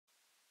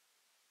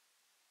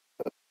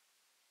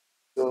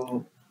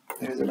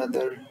There is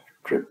another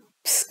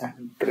tips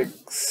and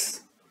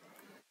tricks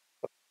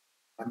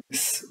on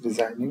this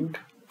designing.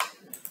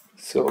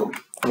 So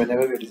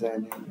whenever we're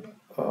designing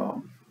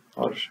or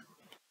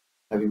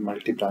having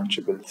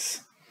multi-branchables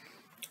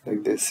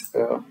like this,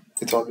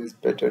 it's always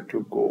better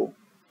to go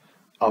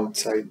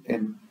outside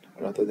in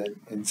rather than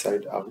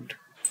inside out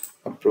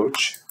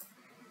approach.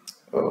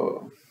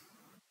 Show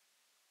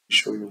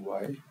you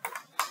why.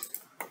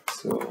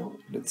 So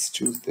let's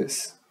choose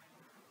this.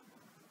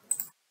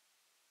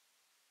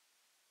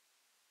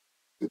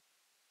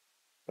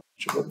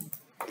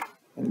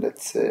 And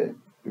let's say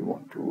we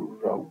want to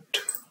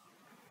route.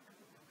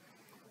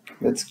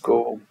 Let's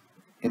go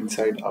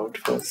inside out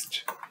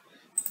first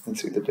and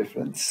see the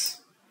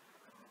difference.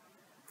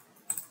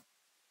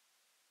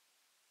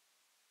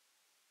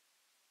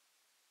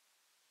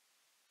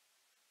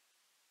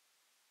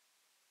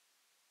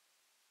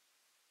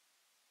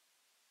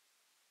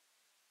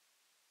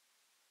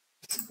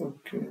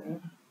 Okay.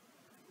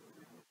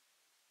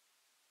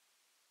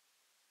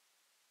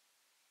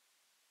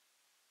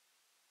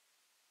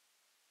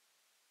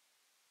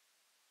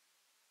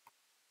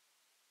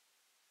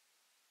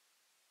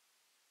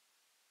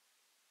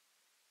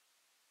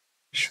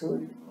 Show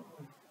you.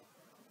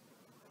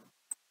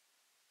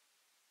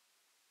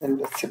 And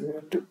let's say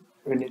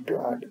we need to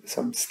add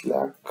some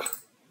slack.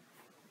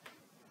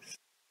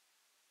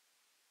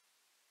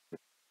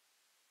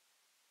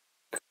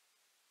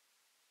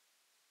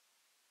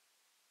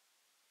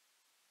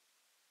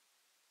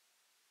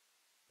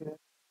 Yeah.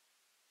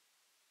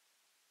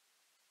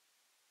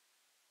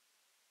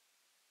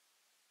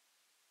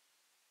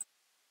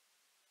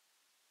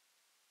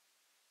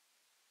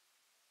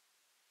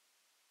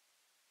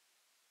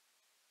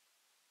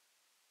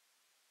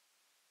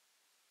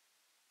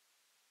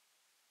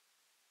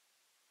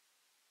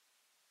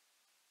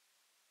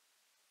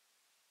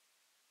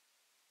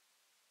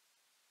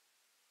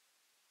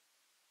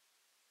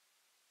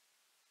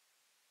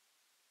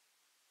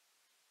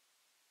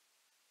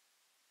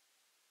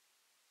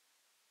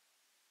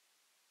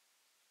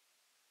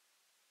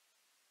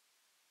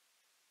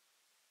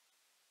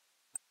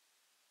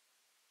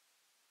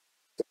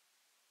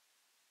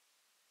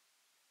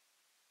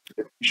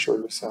 Let me show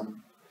you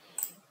some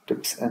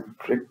tips and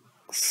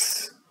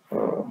tricks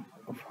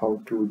of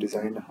how to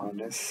design a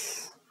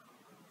harness.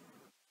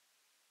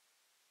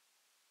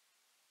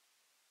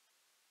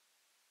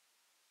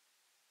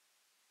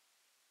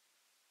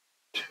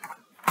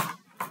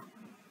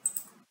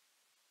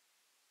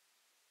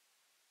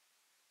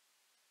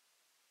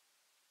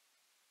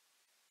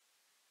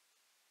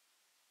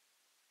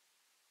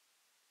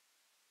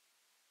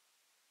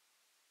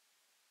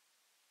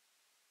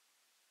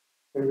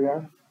 Here we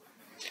are.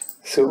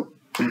 So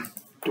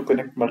to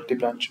connect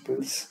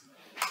multi-branchables,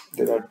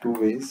 there are two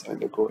ways: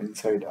 either go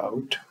inside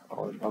out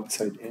or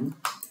outside in.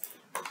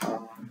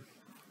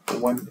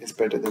 One is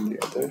better than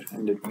the other,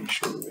 and let me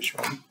show you which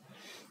one.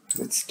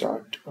 Let's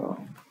start.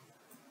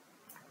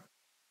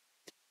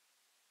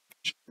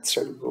 Let's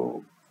try to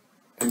go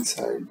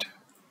inside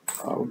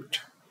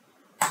out.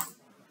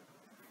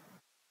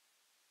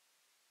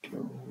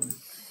 Close.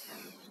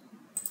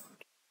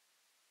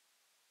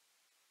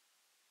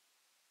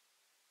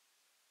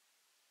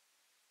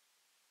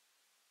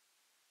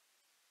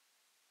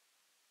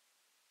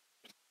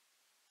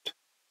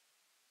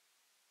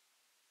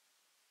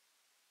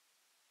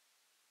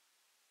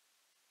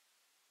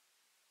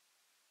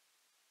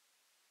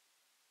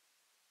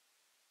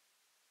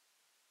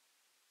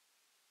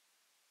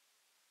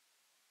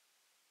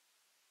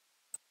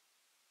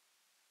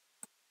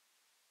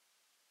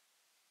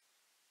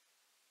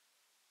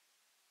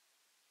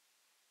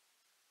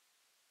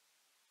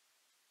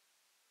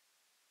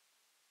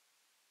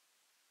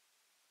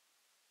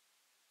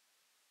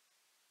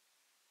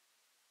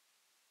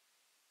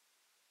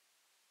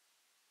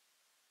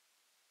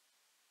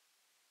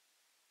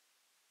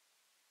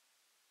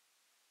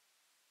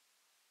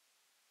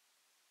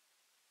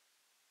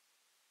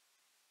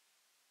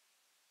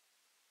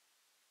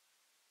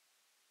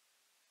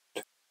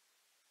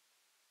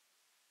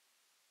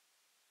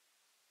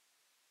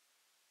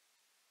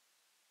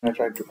 When I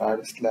try to add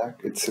a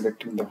slack, it's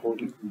selecting the whole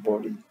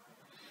body,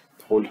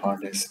 the whole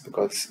harness,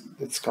 because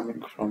it's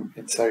coming from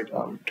inside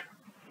out.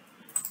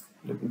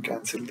 Let me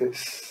cancel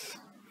this.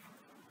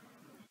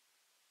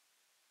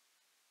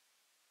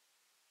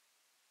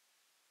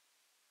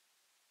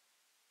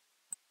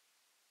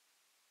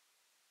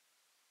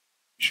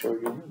 Show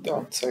you the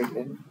outside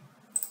in.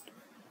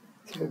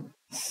 So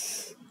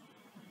let's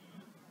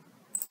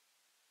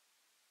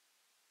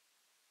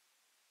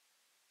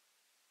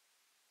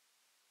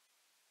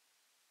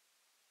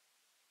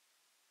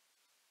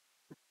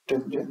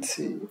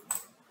tendency.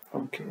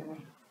 Okay.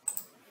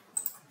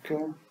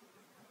 Okay.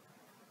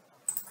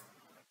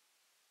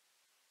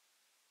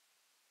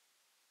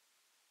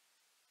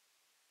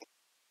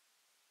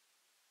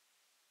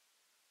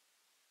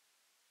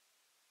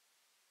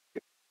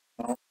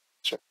 Now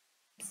check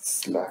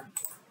slack.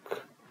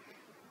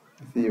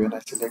 See, when I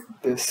select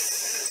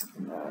this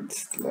and add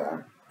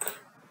slack,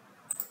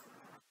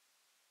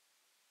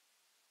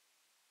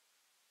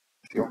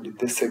 See, only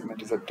this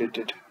segment is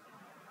updated.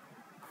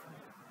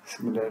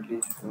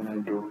 Similarly, when I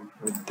do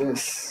with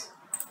this,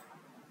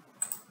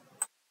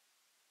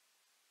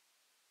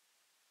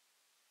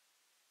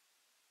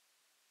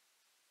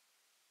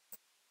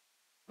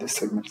 this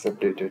segment is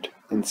updated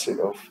instead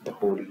of the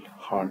whole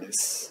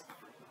harness.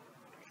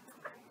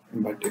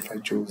 But if I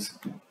choose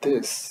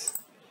this,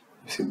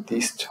 you see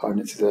these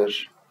harnesses are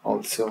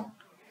also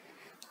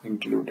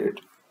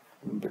included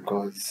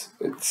because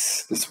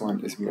this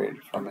one is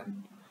made from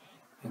an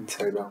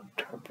inside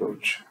out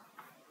approach.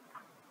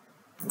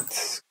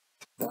 It's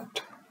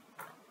that.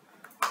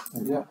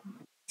 And yeah,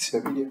 it's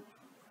your video.